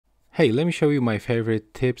Hey, let me show you my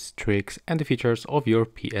favorite tips, tricks and the features of your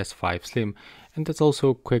PS5 Slim. And that's also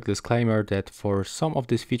a quick disclaimer that for some of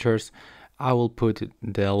these features I will put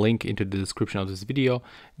the link into the description of this video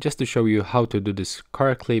just to show you how to do this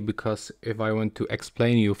correctly, because if I want to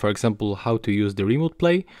explain you, for example, how to use the remote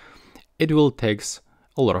play, it will take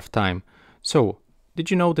a lot of time. So, did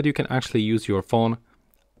you know that you can actually use your phone?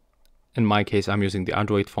 In my case, I'm using the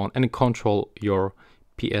Android phone and control your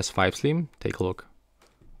PS5 Slim. Take a look.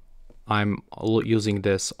 I'm using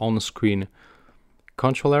this on-screen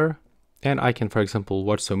controller and I can, for example,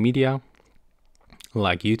 watch some media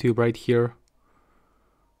like YouTube right here,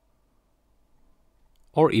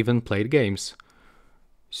 or even play games.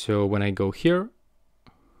 So when I go here,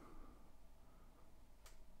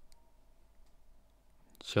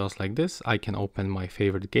 just like this, I can open my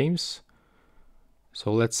favorite games.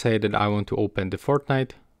 So let's say that I want to open the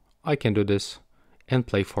Fortnite. I can do this and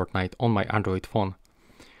play Fortnite on my Android phone.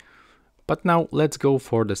 But now let's go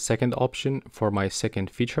for the second option, for my second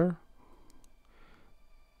feature.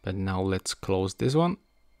 But now let's close this one.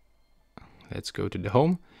 Let's go to the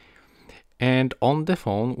home. And on the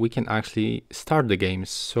phone, we can actually start the games.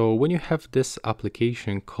 So when you have this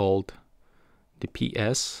application called the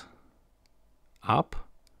PS app,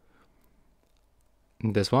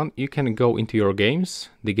 this one, you can go into your games,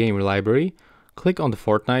 the game library, click on the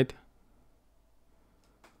Fortnite,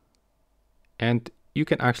 and you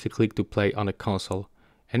can actually click to play on a console.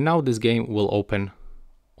 And now this game will open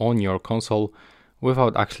on your console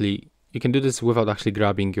without actually, you can do this without actually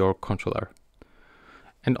grabbing your controller.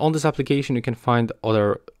 And on this application you can find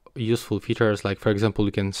other useful features, like for example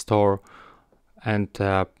you can store and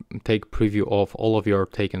take preview of all of your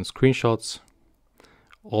taken screenshots,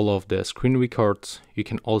 all of the screen records. You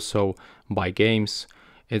can also buy games.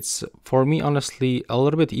 It's, for me honestly, a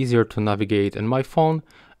little bit easier to navigate in my phone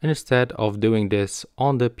instead of doing this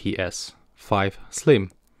on the PS5 Slim.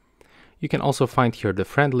 You can also find here the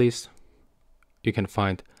friend list. You can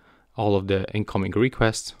find all of the incoming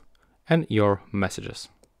requests and your messages.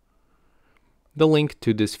 The link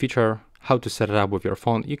to this feature, how to set it up with your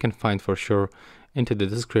phone, you can find for sure into the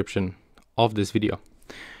description of this video.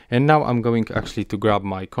 And now I'm going actually to grab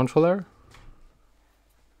my controller.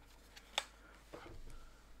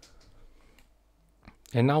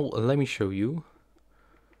 And now let me show you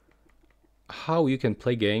how you can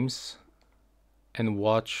play games and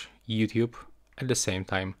watch YouTube at the same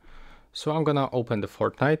time. So I'm gonna open the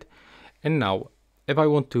Fortnite, and now if I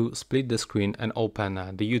want to split the screen and open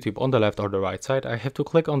the YouTube on the left or the right side, I have to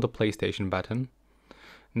click on the PlayStation button.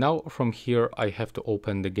 Now from here I have to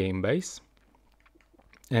open the game base,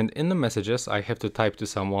 and in the messages I have to type to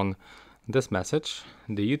someone this message,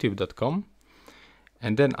 the youtube.com,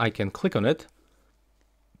 and then I can click on it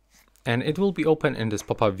and it will be open in this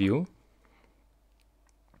pop-up view.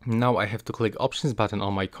 Now I have to click options button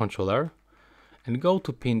on my controller and go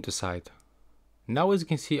to pin to side. Now as you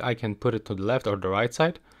can see, I can put it to the left or the right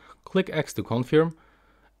side, click X to confirm,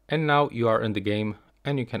 and now you are in the game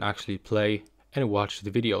and you can actually play and watch the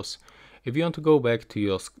videos. If you want to go back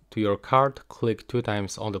to your card, click 2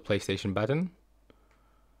 times on the PlayStation button.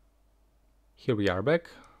 Here we are back.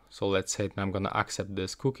 So let's say that I'm gonna accept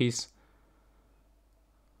these cookies.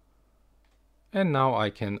 And now I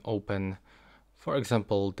can open, for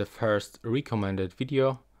example, the first recommended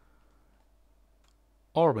video,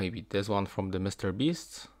 or maybe this one from the Mr.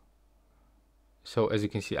 Beast. So as you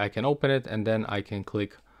can see, I can open it and then I can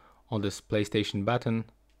click on this PlayStation button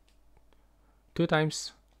 2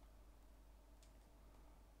 times.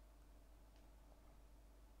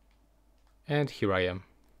 And here I am.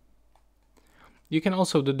 You can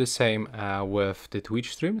also do the same with the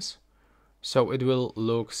Twitch streams. So it will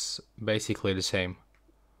looks basically the same.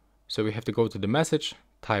 So we have to go to the message,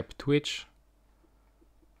 type Twitch,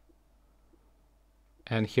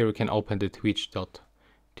 and here we can open the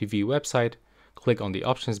twitch.tv website, click on the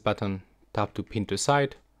options button, tap to pin to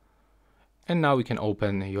side, and now we can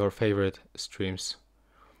open your favorite streams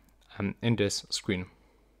in this screen.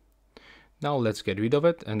 Now let's get rid of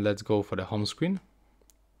it and let's go for the home screen.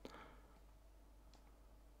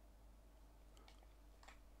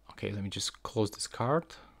 Okay, let me just close this card.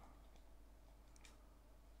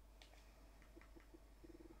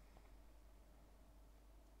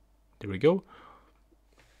 There we go.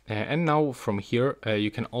 And now from here,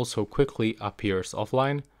 you can also quickly appear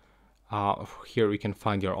offline. Here we can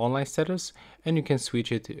find your online status and you can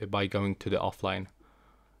switch it by going to the offline.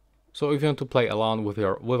 So if you want to play alone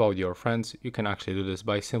without your friends, you can actually do this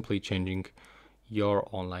by simply changing your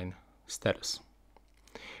online status.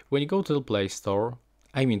 When you go to the Play Store,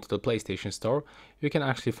 to the PlayStation Store, you can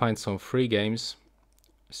actually find some free games.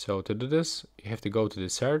 So to do this, you have to go to the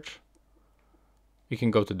search you can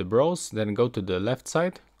go to the browse, then go to the left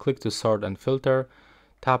side, click to sort and filter,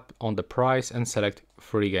 tap on the price and select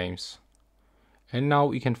free games. And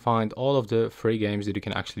now you can find all of the free games that you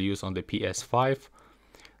can actually use on the PS5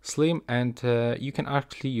 Slim, and you can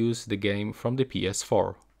actually use the game from the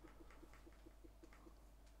PS4.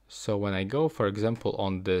 So when I go, for example,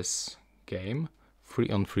 on this game, free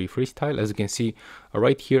on free freestyle, as you can see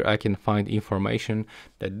right here, I can find information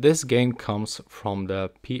that this game comes from the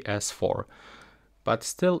PS4, but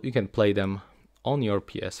still you can play them on your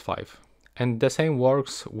PS5. And the same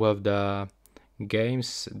works with the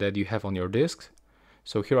games that you have on your disc.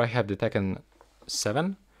 So here I have the Tekken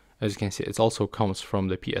 7. As you can see, it also comes from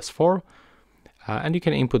the PS4, and you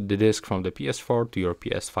can input the disc from the PS4 to your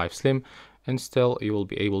PS5 Slim, and still you will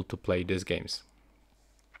be able to play these games.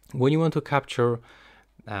 When you want to capture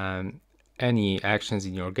any actions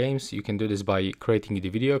in your games, you can do this by creating the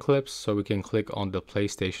video clips. So we can click on the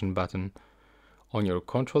PlayStation button on your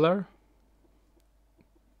controller,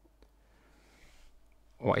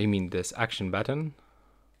 or I mean this action button.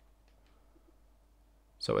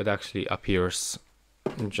 So it actually appears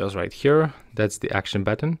just right here. That's the action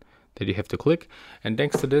button that you have to click, and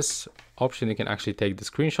thanks to this option you can actually take the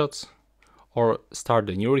screenshots or start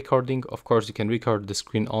a new recording. Of course, you can record the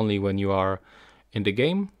screen only when you are in the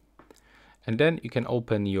game, and then you can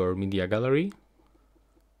open your media gallery.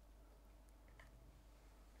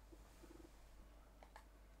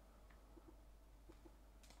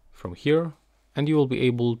 From here, and you will be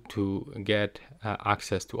able to get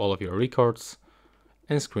access to all of your records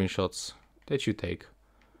and screenshots that you take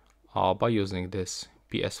by using this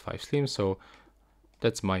PS5 Slim. So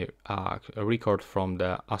that's my record from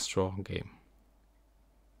the Astro game.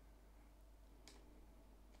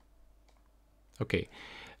 Okay,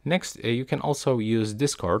 next you can also use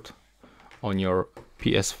Discord on your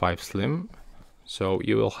PS5 Slim. So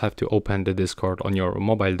you will have to open the Discord on your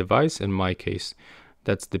mobile device. In my case,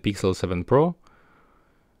 that's the Pixel 7 Pro.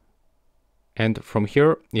 And from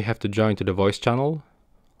here, you have to join to the voice channel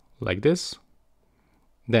like this.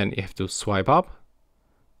 Then you have to swipe up,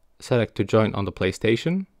 select to join on the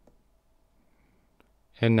PlayStation.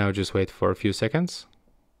 And now just wait for a few seconds.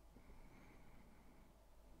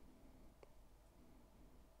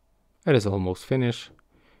 It is almost finished.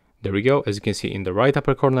 There we go. As you can see in the right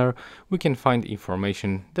upper corner, we can find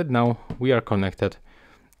information that now we are connected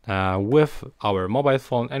with our mobile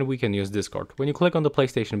phone, and we can use Discord. When you click on the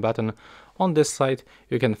PlayStation button on this side,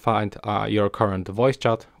 you can find your current voice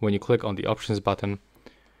chat. When you click on the options button,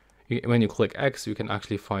 when you click X, you can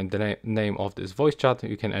actually find the name of this voice chat.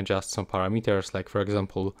 You can adjust some parameters, like for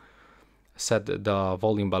example, set the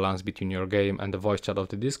volume balance between your game and the voice chat of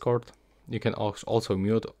the Discord. You can also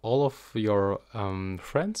mute all of your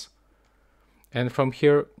friends. And from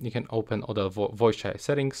here, you can open other voice chat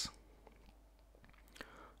settings.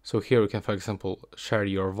 So here you can, for example, share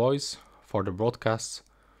your voice for the broadcasts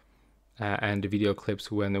and the video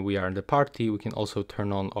clips when we are in the party. We can also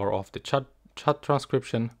turn on or off the chat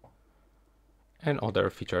transcription and other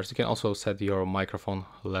features. You can also set your microphone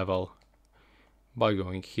level by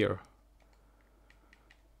going here.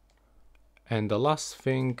 And the last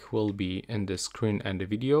thing will be in the screen and the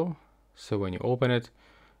video. So when you open it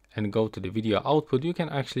and go to the video output, you can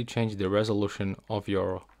actually change the resolution of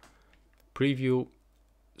your preview.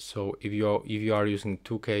 So if you are using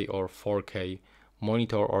 2K or 4K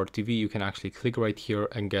monitor or TV, you can actually click right here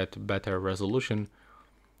and get better resolution.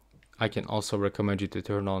 I can also recommend you to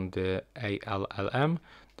turn on the ALLM.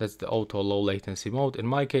 That's the auto low latency mode. In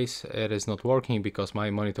my case, it is not working because my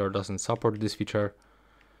monitor doesn't support this feature.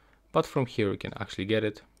 But from here you can actually get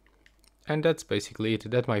it. And that's basically it.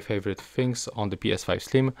 That's my favorite things on the PS5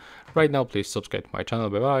 Slim. Right now, please subscribe to my channel.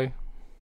 Bye bye.